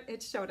 Good, there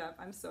it showed up.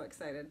 I'm so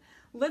excited.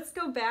 Let's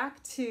go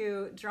back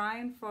to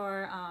drawing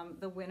for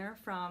the winner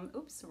from,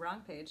 oops,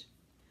 wrong page.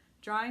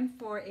 Drawing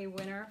for a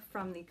winner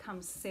from the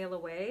Come Sail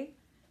Away,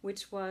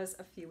 which was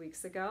a few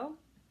weeks ago.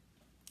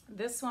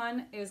 This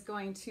one is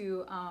going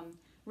to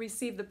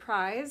receive the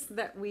prize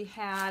that we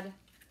had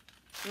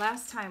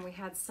last time. We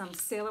had some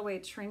Sail Away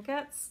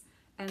trinkets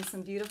and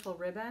some beautiful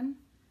ribbon.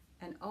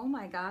 And oh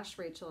my gosh,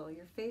 Rachel,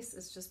 your face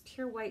is just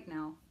pure white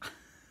now.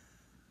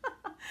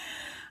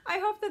 I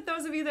hope that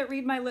those of you that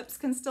read my lips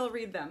can still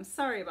read them.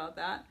 Sorry about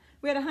that.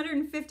 We had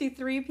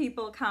 153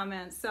 people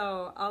comment,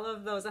 so all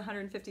of those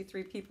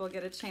 153 people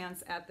get a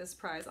chance at this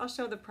prize. I'll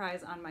show the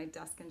prize on my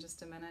desk in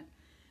just a minute.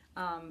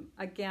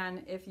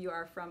 Again, if you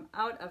are from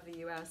out of the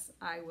US,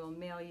 I will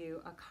mail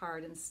you a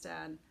card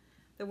instead.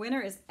 The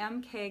winner is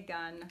MK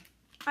Gunn.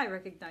 I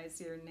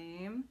recognize your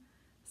name.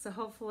 So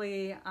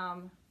hopefully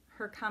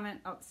her comment,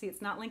 oh, see,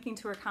 it's not linking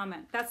to her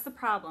comment. That's the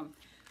problem.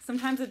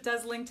 Sometimes it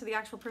does link to the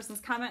actual person's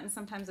comment and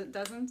sometimes it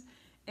doesn't.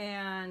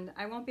 And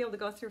I won't be able to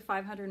go through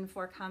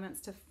 504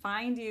 comments to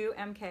find you,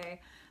 MK.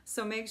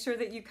 So make sure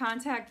that you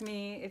contact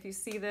me if you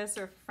see this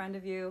or a friend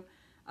of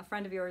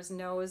yours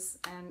knows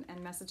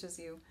and messages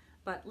you.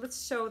 But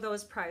let's show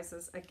those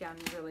prizes again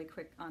really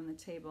quick on the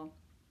table.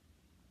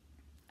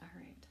 All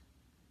right.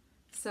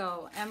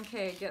 So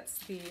MK gets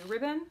the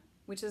ribbon,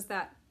 which is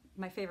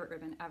my favorite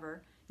ribbon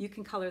ever. You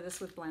can color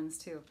this with blends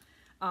too.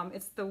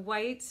 It's the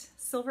white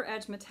silver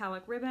edge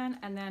metallic ribbon,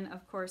 and then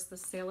of course the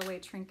Sail Away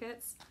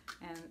trinkets,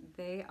 and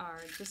they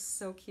are just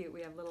so cute.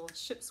 We have little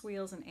ship's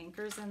wheels and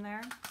anchors in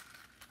there.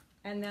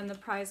 And then the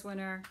prize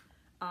winner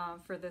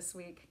for this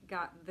week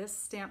got this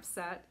stamp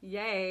set,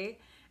 yay!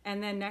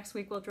 And then next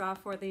week we'll draw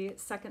for the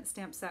second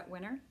stamp set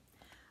winner.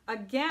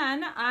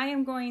 Again, I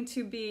am going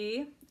to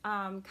be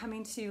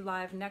coming to you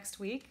live next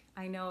week.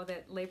 I know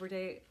that Labor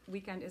Day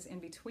weekend is in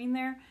between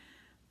there.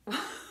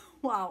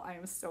 Wow, I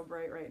am so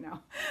bright right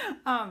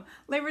now.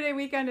 Labor Day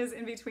weekend is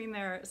in between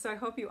there, so I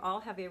hope you all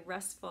have a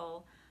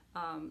restful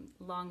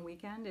long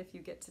weekend if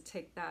you get to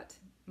take that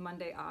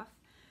Monday off.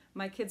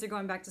 My kids are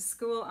going back to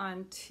school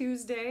on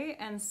Tuesday,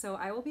 and so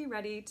I will be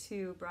ready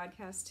to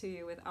broadcast to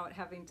you without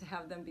having to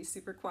have them be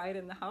super quiet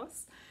in the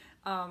house.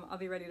 I'll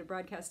be ready to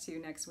broadcast to you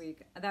next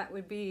week. That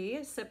would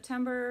be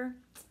September,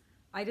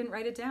 I didn't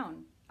write it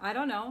down. I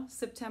don't know,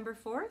 September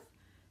 4th?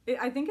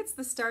 I think it's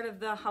the start of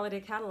the holiday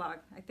catalog.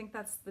 I think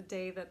that's the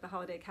day that the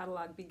holiday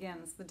catalog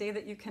begins. The day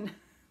that you can,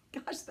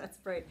 gosh, that's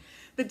bright.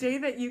 The day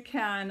that you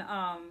can,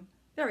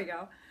 there we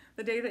go.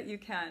 The day that you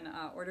can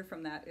order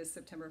from that is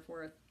September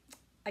 4th.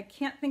 I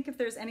can't think if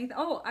there's anything.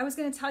 Oh, I was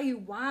going to tell you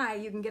why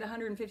you can get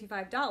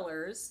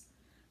 $155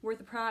 worth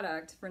of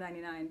product for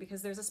 $99,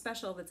 because there's a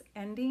special that's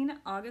ending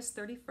August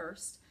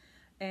 31st.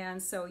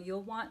 And so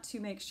you'll want to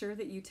make sure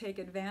that you take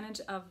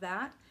advantage of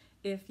that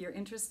if you're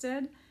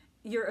interested.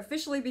 You're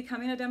officially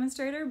becoming a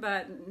demonstrator,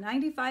 but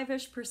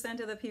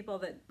 95-ish% of the people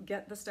that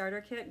get the starter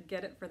kit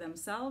get it for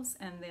themselves,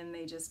 and then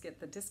they just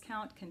get the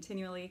discount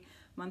continually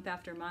month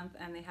after month,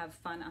 and they have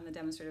fun on the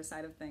demonstrator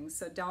side of things.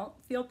 So don't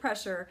feel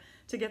pressure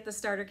to get the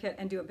starter kit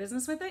and do a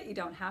business with it. You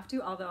don't have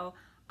to, although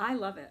I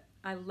love it.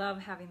 I love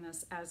having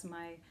this as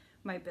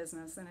my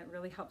business, and it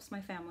really helps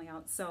my family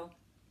out. So,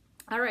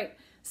 all right.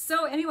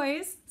 So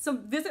anyways, so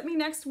visit me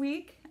next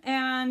week.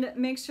 And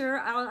make sure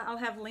I'll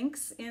have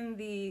links in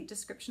the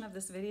description of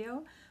this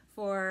video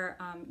for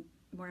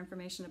more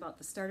information about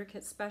the starter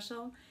kit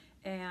special,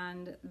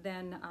 and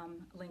then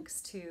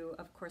links to,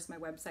 of course, my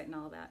website and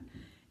all that.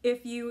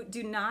 If you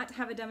do not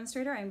have a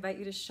demonstrator, I invite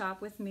you to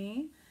shop with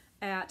me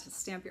at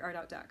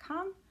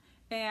stampyourartout.com.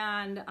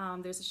 And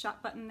there's a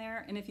shop button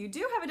there. And if you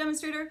do have a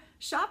demonstrator,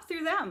 shop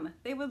through them.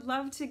 They would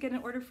love to get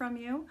an order from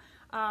you.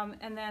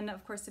 And then,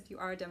 of course, if you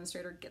are a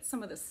demonstrator, get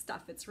some of this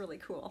stuff. It's really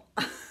cool.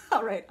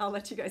 All right, I'll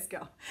let you guys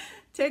go.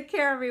 Take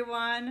care,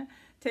 everyone.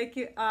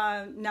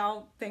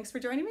 Now, thanks for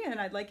joining me, and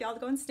I'd like y'all to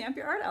go and stamp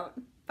your art out.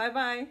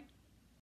 Bye-bye.